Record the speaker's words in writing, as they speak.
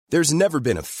There's never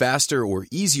been a faster or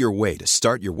easier way to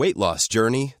start your weight loss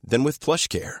journey than with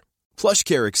PlushCare.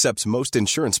 PlushCare accepts most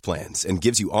insurance plans and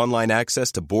gives you online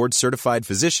access to board-certified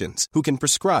physicians who can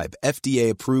prescribe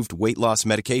FDA-approved weight loss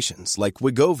medications like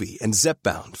Wegovy and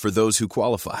Zepbound for those who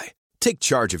qualify. Take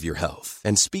charge of your health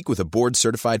and speak with a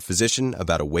board-certified physician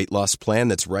about a weight loss plan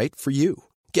that's right for you.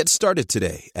 Get started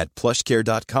today at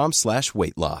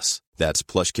plushcare.com/weight loss. That's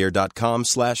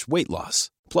plushcare.com/weight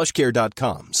loss.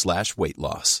 plushcare.com/weight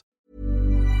loss.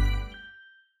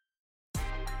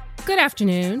 Good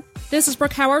afternoon. This is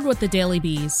Brooke Howard with The Daily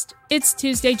Beast. It's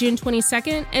Tuesday, June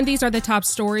 22nd, and these are the top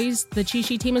stories the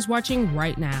Cheat team is watching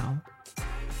right now.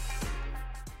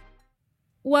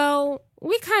 Well,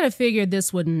 we kind of figured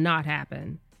this would not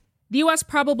happen. The U.S.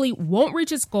 probably won't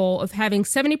reach its goal of having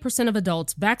 70% of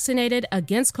adults vaccinated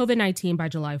against COVID-19 by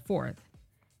July 4th.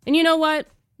 And you know what?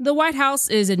 The White House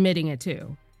is admitting it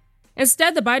too.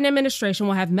 Instead, the Biden administration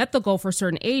will have met the goal for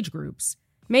certain age groups,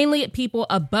 mainly people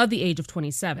above the age of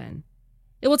 27.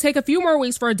 It will take a few more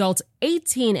weeks for adults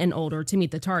 18 and older to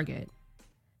meet the target.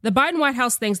 The Biden White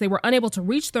House thinks they were unable to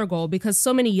reach their goal because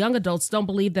so many young adults don't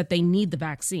believe that they need the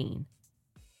vaccine.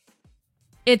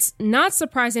 It's not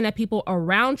surprising that people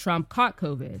around Trump caught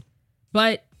COVID,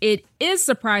 but it is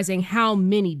surprising how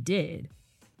many did.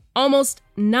 Almost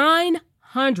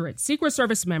 900 Secret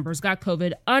Service members got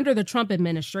COVID under the Trump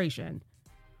administration.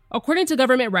 According to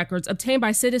government records obtained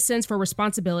by Citizens for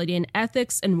Responsibility and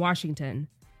Ethics in Washington,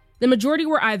 the majority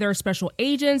were either special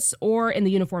agents or in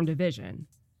the uniform division.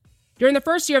 During the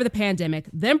first year of the pandemic,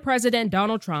 then President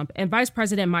Donald Trump and Vice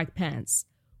President Mike Pence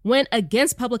went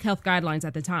against public health guidelines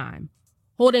at the time,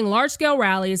 holding large-scale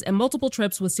rallies and multiple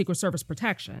trips with Secret Service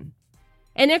protection.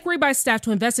 An inquiry by staff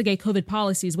to investigate COVID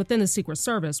policies within the Secret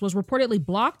Service was reportedly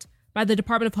blocked by the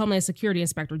Department of Homeland Security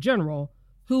Inspector General,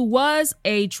 who was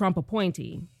a Trump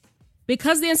appointee.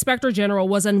 Because the Inspector General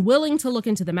was unwilling to look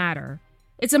into the matter,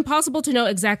 it's impossible to know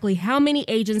exactly how many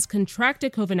agents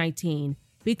contracted COVID-19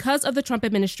 because of the Trump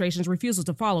administration's refusal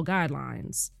to follow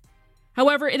guidelines.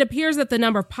 However, it appears that the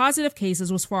number of positive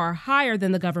cases was far higher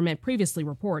than the government previously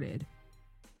reported.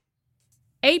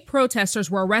 8 protesters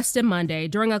were arrested Monday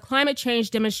during a climate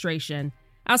change demonstration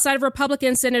outside of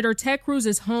Republican Senator Ted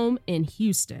Cruz's home in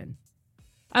Houston.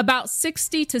 About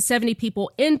 60 to 70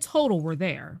 people in total were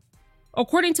there.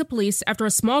 According to police, after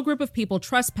a small group of people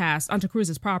trespassed onto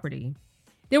Cruz's property,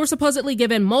 they were supposedly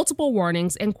given multiple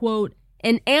warnings and, quote,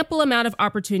 an ample amount of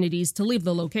opportunities to leave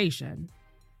the location.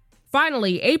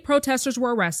 Finally, 8 protesters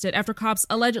were arrested after cops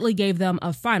allegedly gave them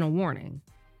a final warning.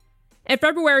 In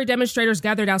February, demonstrators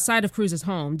gathered outside of Cruz's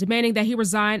home, demanding that he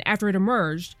resign after it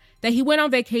emerged that he went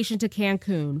on vacation to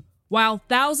Cancun, while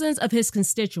thousands of his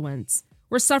constituents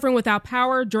were suffering without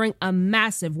power during a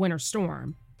massive winter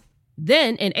storm.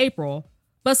 Then, in April,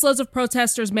 busloads of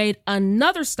protesters made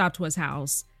another stop to his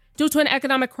house due to an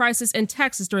economic crisis in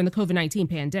Texas during the COVID-19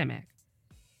 pandemic.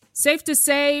 Safe to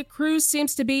say, Cruz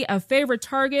seems to be a favorite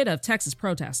target of Texas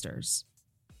protesters.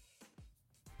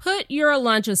 Put your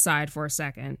lunch aside for a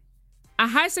second. A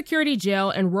high-security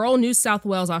jail in rural New South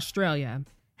Wales, Australia,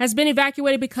 has been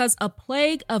evacuated because a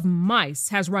plague of mice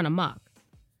has run amok.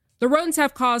 The rodents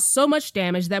have caused so much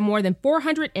damage that more than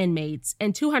 400 inmates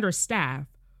and 200 staff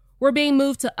were being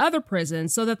moved to other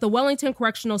prisons so that the Wellington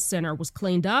Correctional Center was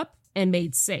cleaned up and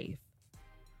made safe.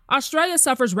 Australia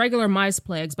suffers regular mice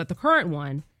plagues, but the current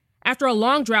one, after a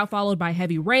long drought followed by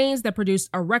heavy rains that produced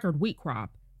a record wheat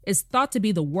crop, is thought to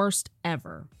be the worst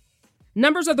ever.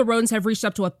 Numbers of the rodents have reached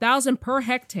up to 1,000 per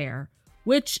hectare,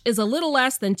 which is a little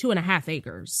less than 2.5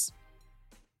 acres.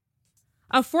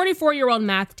 A 44-year-old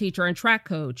math teacher and track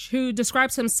coach who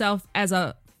describes himself as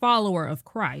a follower of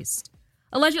Christ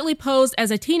allegedly posed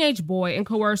as a teenage boy and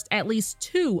coerced at least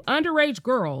 2 underage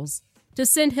girls to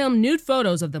send him nude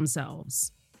photos of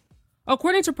themselves.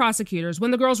 According to prosecutors,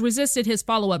 when the girls resisted his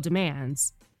follow-up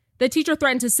demands, the teacher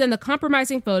threatened to send the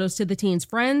compromising photos to the teens'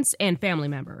 friends and family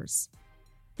members.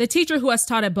 The teacher, who has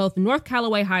taught at both North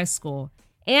Callaway High School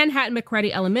and Hatton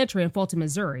McCready Elementary in Fulton,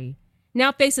 Missouri,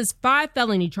 now faces 5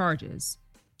 felony charges,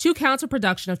 2 counts of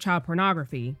production of child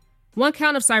pornography, 1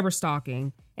 count of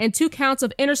cyberstalking, and 2 counts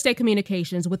of interstate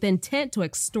communications with intent to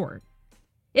extort.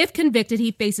 If convicted,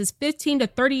 he faces 15 to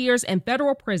 30 years in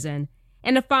federal prison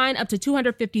and a fine up to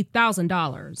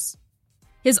 $250,000.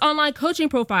 His online coaching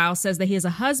profile says that he is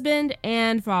a husband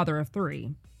and father of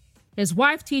 3. His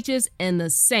wife teaches in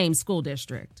the same school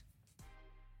district.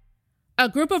 A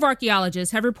group of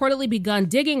archaeologists have reportedly begun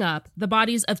digging up the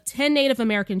bodies of 10 Native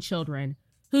American children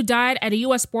who died at a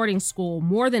U.S. boarding school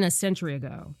more than a century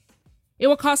ago. It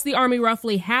will cost the Army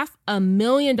roughly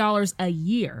 $500,000 a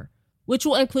year, which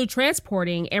will include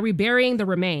transporting and reburying the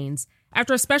remains,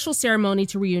 after a special ceremony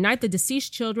to reunite the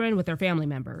deceased children with their family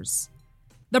members.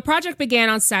 The project began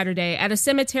on Saturday at a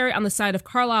cemetery on the site of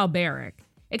Carlisle Barrack.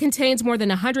 It contains more than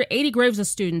 180 graves of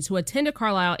students who attended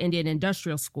Carlisle Indian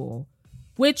Industrial School,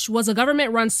 which was a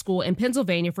government-run school in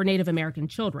Pennsylvania for Native American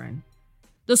children.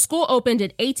 The school opened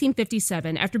in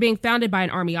 1857 after being founded by an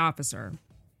Army officer.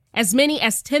 As many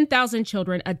as 10,000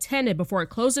 children attended before it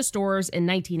closed its doors in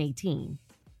 1918.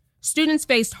 Students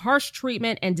faced harsh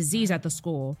treatment and disease at the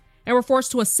school and were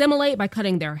forced to assimilate by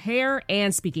cutting their hair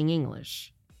and speaking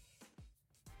English.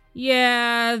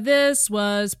 Yeah, this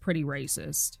was pretty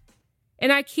racist. An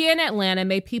IKEA in Atlanta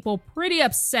made people pretty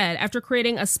upset after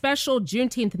creating a special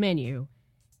Juneteenth menu,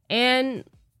 and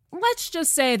let's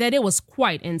just say that it was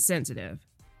quite insensitive.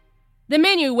 The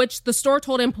menu, which the store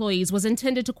told employees was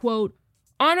intended to, quote,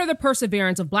 honor the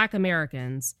perseverance of Black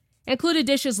Americans, included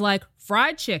dishes like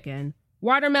fried chicken,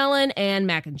 watermelon, and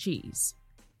mac and cheese.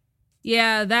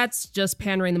 Yeah, that's just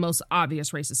pandering the most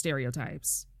obvious racist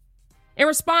stereotypes. In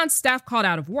response, staff called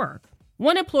out of work.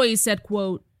 One employee said,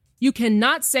 quote, you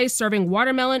cannot say serving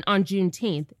watermelon on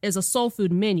Juneteenth is a soul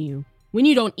food menu when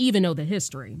you don't even know the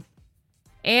history.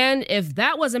 And if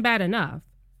that wasn't bad enough,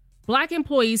 Black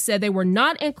employees said they were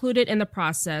not included in the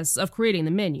process of creating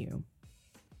the menu.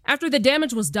 After the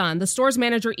damage was done, the store's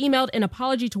manager emailed an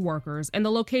apology to workers and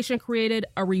the location created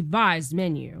a revised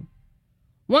menu.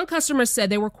 One customer said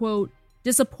they were, quote,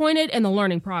 disappointed in the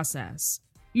learning process.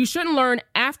 You shouldn't learn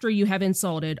after you have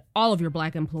insulted all of your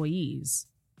Black employees.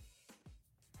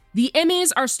 The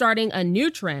Emmys are starting a new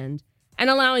trend and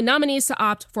allowing nominees to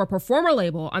opt for a performer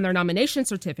label on their nomination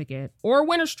certificate or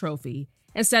winner's trophy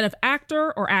instead of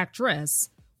actor or actress,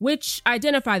 which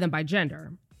identify them by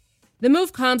gender. The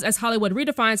move comes as Hollywood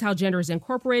redefines how gender is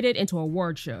incorporated into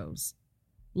award shows.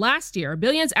 Last year,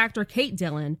 Billions actor Kate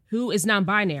Dillon, who is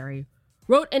non-binary,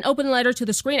 wrote an open letter to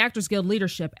the Screen Actors Guild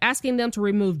leadership asking them to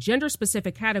remove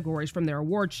gender-specific categories from their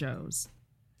award shows.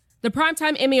 The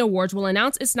Primetime Emmy Awards will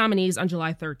announce its nominees on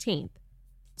July 13th.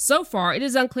 So far, it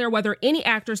is unclear whether any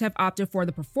actors have opted for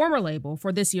the performer label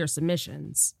for this year's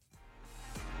submissions.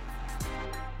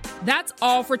 That's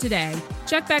all for today.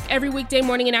 Check back every weekday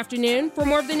morning and afternoon for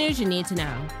more of the news you need to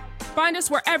know. Find us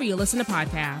wherever you listen to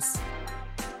podcasts.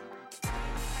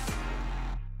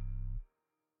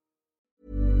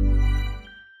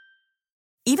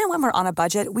 Even when we're on a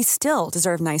budget, we still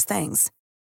deserve nice things.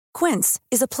 Quince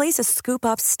is a place to scoop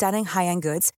up stunning high-end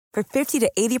goods for 50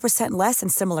 to 80% less than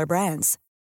similar brands.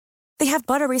 They have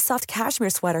buttery soft cashmere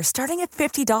sweaters starting at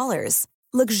 $50,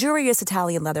 luxurious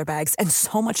Italian leather bags, and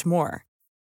so much more.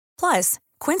 Plus,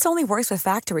 Quince only works with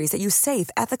factories that use safe,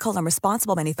 ethical, and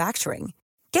responsible manufacturing.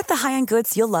 Get the high-end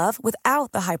goods you'll love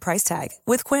without the high price tag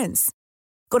with Quince.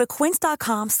 Go to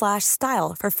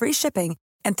quince.com/style for free shipping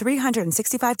and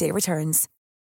 365-day returns.